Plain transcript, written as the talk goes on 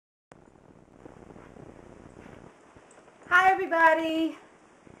Hi everybody!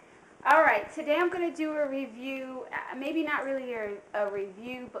 Alright, today I'm going to do a review, maybe not really a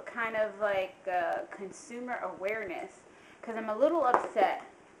review, but kind of like consumer awareness, because I'm a little upset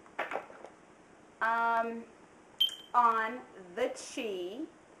on the Chi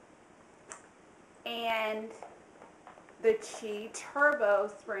and the Chi Turbo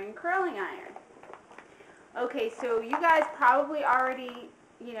Spring Curling Iron. Okay, so you guys probably already,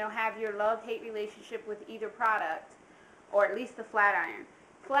 have your love-hate relationship with either product, or at least the flat iron.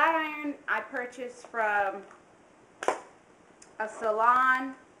 Flat iron I purchased from a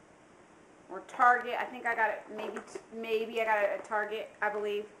salon or Target. I think I got it, maybe I got it at Target, I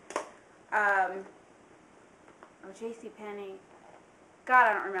believe. Or JCPenney. God,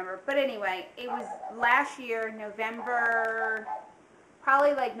 I don't remember. But anyway, it was last year, November,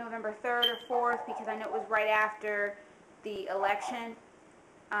 probably like November 3rd or 4th, because I know it was right after the election.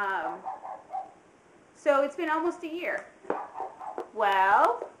 So it's been almost a year.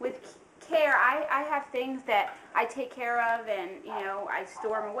 Well, with care, I have things that I take care of, and I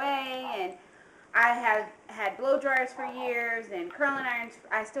store them away, and I have had blow dryers for years and curling irons.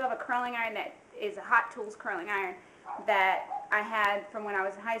 I still have a curling iron that is a Hot Tools curling iron that I had from when I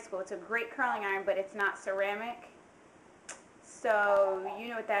was in high school. It's a great curling iron, but it's not ceramic, so you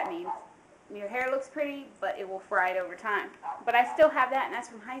know what that means. Your hair looks pretty, but it will fry it over time. But I still have that, and that's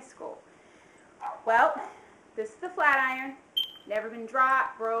from high school. Well, this is the flat iron. Never been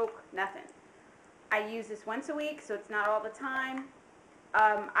dropped, broke, nothing. I use this once a week, so it's not all the time.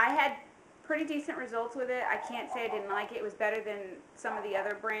 I had pretty decent results with it. I can't say I didn't like it. It was better than some of the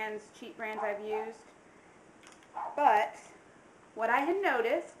other brands, cheap brands I've used. But what I had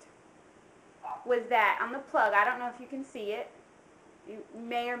noticed was that on the plug, I don't know if you can see it, you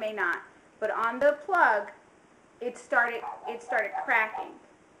may or may not, but on the plug, it started cracking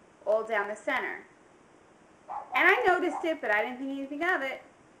all down the center. And I noticed it, but I didn't think anything of it.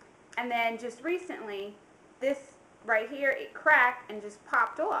 And then just recently, this right here, it cracked and just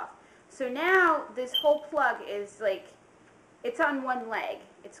popped off. So now this whole plug is like, it's on one leg.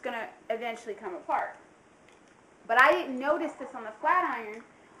 It's going to eventually come apart. But I didn't notice this on the flat iron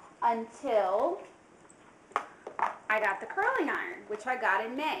until I got the curling iron, which I got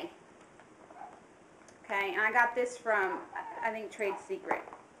in May. Okay, and I got this from, I think, Trade Secret.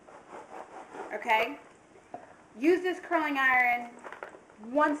 Okay? Use this curling iron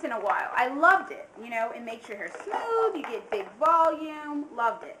once in a while. I loved it. It makes your hair smooth. You get big volume.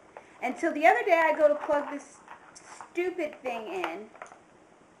 Loved it. Until the other day, I go to plug this stupid thing in,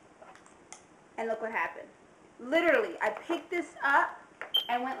 and look what happened. Literally, I picked this up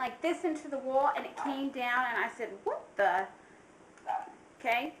and went like this into the wall, and it came down, and I said, what the?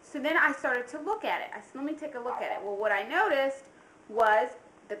 Okay, so then I started to look at it. I said, let me take a look at it. Well, what I noticed was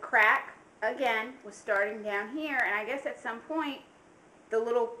the crack, again, was starting down here, and I guess at some point,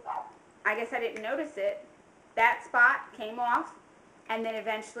 I guess I didn't notice it, that spot came off, and then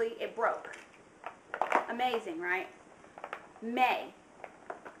eventually it broke. Amazing, right? May,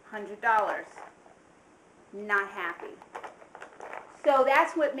 $100. Not happy. So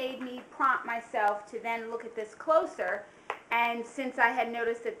that's what made me prompt myself to then look at this closer, and since I had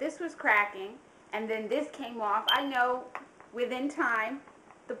noticed that this was cracking, and then this came off, I know within time,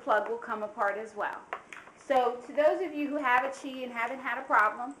 the plug will come apart as well. So to those of you who have a Chi and haven't had a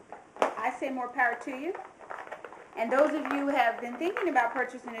problem, I say more power to you. And those of you who have been thinking about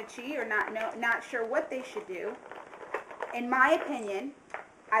purchasing a Chi or not sure what they should do, in my opinion,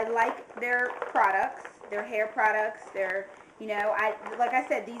 I like their products, their hair products, their, like I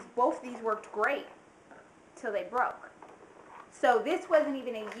said, both these worked great till they broke. So this wasn't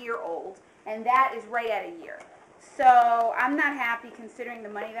even a year old, and that is right at a year. So I'm not happy considering the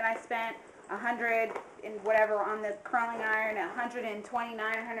money that I spent, $100 and whatever on the curling iron, $129,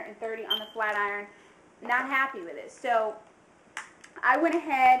 $130 on the flat iron. Not happy with it. So I went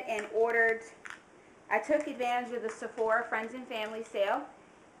ahead and I took advantage of the Sephora Friends and Family sale.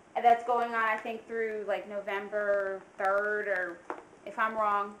 And that's going on, I think, through like November 3rd, or if I'm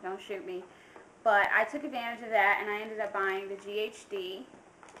wrong, don't shoot me. But I took advantage of that, and I ended up buying the GHD.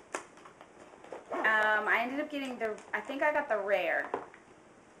 I ended up getting I think I got the Rare,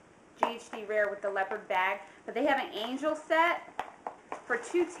 GHD Rare with the leopard bag, but they have an Angel set for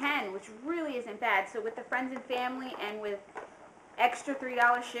 $210, which really isn't bad. So with the Friends and Family and with extra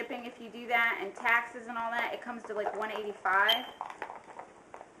 $3 shipping if you do that, and taxes and all that, it comes to like $185,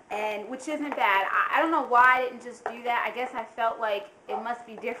 and which isn't bad. I don't know why I didn't just do that. I guess I felt like it must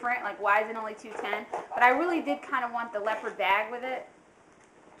be different, like why is it only $210? But I really did kind of want the leopard bag with it,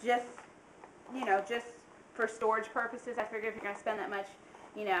 just for storage purposes. I figured if you're going to spend that much,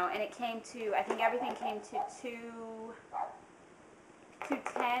 you know, and it came to, I think everything came to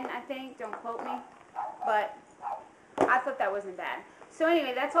 210, I think, don't quote me, but I thought that wasn't bad. So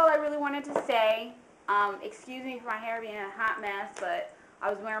anyway, that's all I really wanted to say. Excuse me for my hair being a hot mess, but I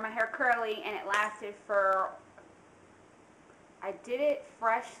was wearing my hair curly, and it lasted for, I did it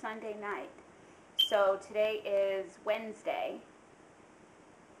fresh Sunday night. So today is Wednesday,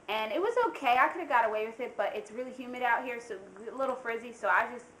 and it was okay. I could have got away with it, but it's really humid out here, so a little frizzy, so I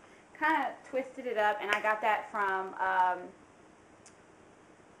just kind of twisted it up, and I got that from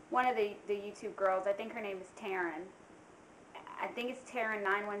one of the YouTube girls. I think her name is Taryn. I think it's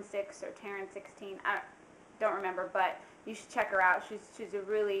Taryn916 or Taryn16. I don't remember, but you should check her out. She's a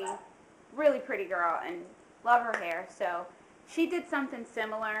really, really pretty girl, and love her hair. So she did something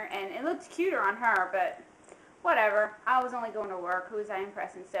similar, and it looked cuter on her, but whatever. I was only going to work. Who was I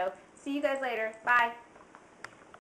impressing? So see you guys later. Bye.